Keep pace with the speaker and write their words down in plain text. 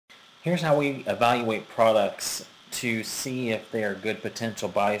Here's how we evaluate products to see if they are good potential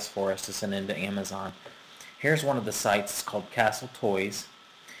buys for us to send into Amazon. Here's one of the sites. It's called Castle Toys,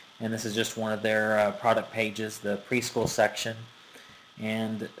 and this is just one of their product pages, the preschool section.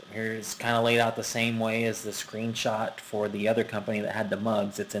 And here's kind of laid out the same way as the screenshot for the other company that had the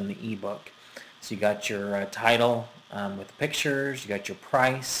mugs. It's in the ebook. So you got your title with pictures, you got your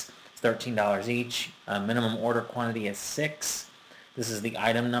price, it's $13 each, minimum order quantity is 6. This is the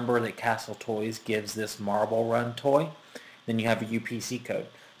item number that Castle Toys gives this Marble Run toy. Then you have a UPC code.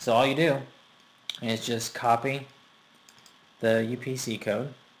 So all you do is just copy the UPC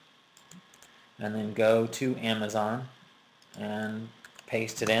code and then go to Amazon and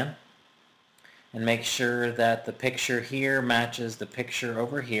paste it in, and make sure that the picture here matches the picture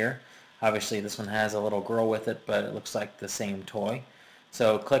over here. Obviously this one has a little girl with it, but it looks like the same toy.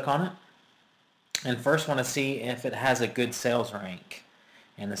 So click on it, and first want to see if it has a good sales rank.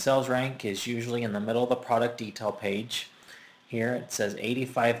 And the sales rank is usually in the middle of the product detail page. Here it says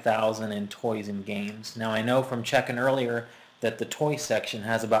 85,000 in toys and games. Now I know from checking earlier that the toy section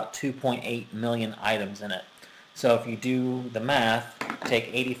has about 2.8 million items in it. So if you do the math, take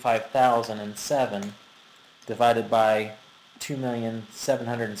 85,007 divided by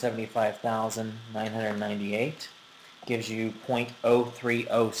 2,775,998 gives you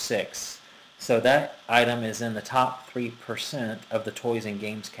 0.0306. So that item is in the top 3% of the toys and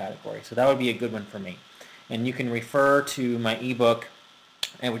games category. So that would be a good one for me. And you can refer to my ebook,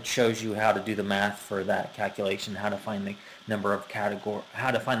 which shows you how to do the math for that calculation, how to find the number of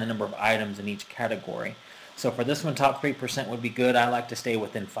items in each category. So for this one, top 3% would be good. I like to stay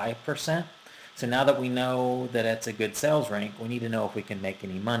within 5%. So now that we know that it's a good sales rank, we need to know if we can make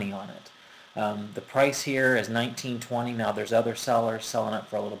any money on it. The price here is $19.20. Now there's other sellers selling it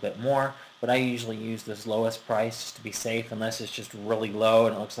for a little bit more, but I usually use this lowest price just to be safe, unless it's just really low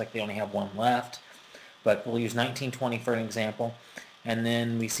and it looks like they only have one left. But we'll use $19.20 for an example. And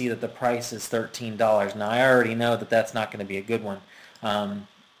then we see that the price is $13. Now I already know that that's not going to be a good one. And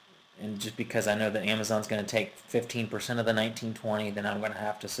just because I know that Amazon's going to take 15% of the $19.20, then I'm going to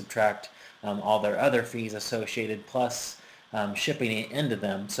have to subtract all their other fees associated plus shipping it into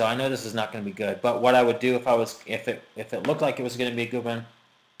them. So I know this is not going to be good. But what I would do if it looked like it was going to be a good one,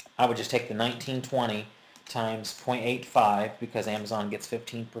 I would just take the $19.20 times 0.85, because Amazon gets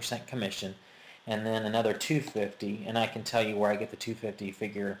 15% commission, and then another $2.50, and I can tell you where I get the $2.50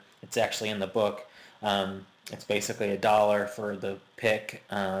 figure. It's actually in the book. It's basically $1 for the pick,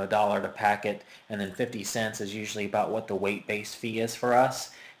 $1 to pack it, and then 50 cents is usually about what the weight-based fee is for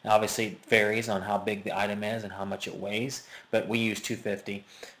us. And obviously it varies on how big the item is and how much it weighs, but we use $2.50.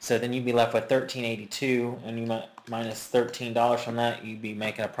 So then you'd be left with $13.82, and you minus $13 from that, you'd be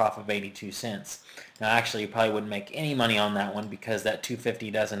making a profit of 82 cents. Now actually you probably wouldn't make any money on that one, because that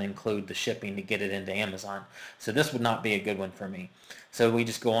 $2.50 doesn't include the shipping to get it into Amazon. So this would not be a good one for me. So we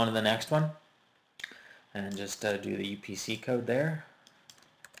just go on to the next one and just do the UPC code there,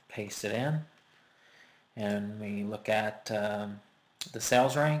 paste it in, and we look at the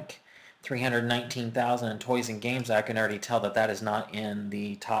sales rank, 319,000 in toys and games. I can already tell that that is not in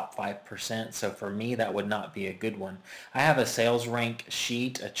the top 5%, so for me that would not be a good one. I have a sales rank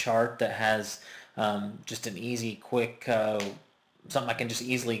sheet, a chart that has just an easy, quick, something I can just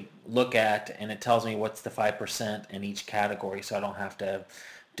easily look at, and it tells me what's the 5% in each category, so I don't have to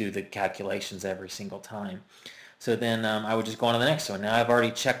do the calculations every single time. So then I would just go on to the next one. Now I've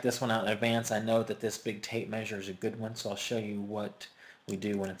already checked this one out in advance. I know that this big tape measure is a good one, so I'll show you what we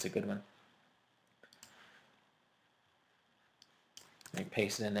do when it's a good one. We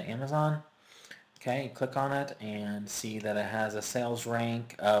paste it into Amazon. Okay, click on it and see that it has a sales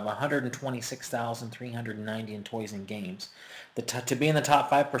rank of 126,390 in toys and games. To be in the top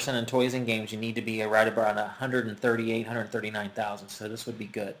 5% in toys and games, you need to be right about 138, 139,000. So this would be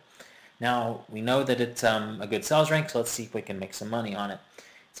good. Now we know that it's a good sales rank, so let's see if we can make some money on it.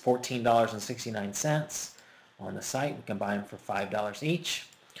 It's $14.69 on the site. We can buy them for $5 each.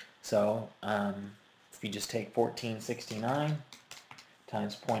 So if you just take $14.69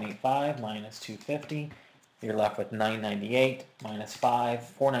 times 0.85 minus 250, you're left with $9.98 minus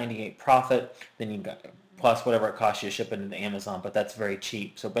 5, $4.98 profit. Then you got plus whatever it costs you to ship it into Amazon, but that's very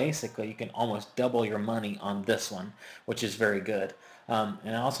cheap. So basically you can almost double your money on this one, which is very good. And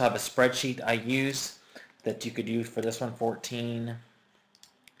I also have a spreadsheet I use that you could use for this one,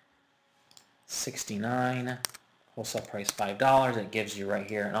 $14.69, wholesale price $5. It gives you right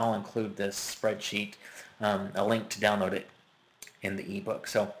here, and I'll include this spreadsheet, a link to download it in the ebook.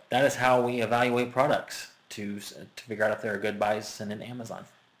 So that is how we evaluate products to figure out if they're good buys and in Amazon.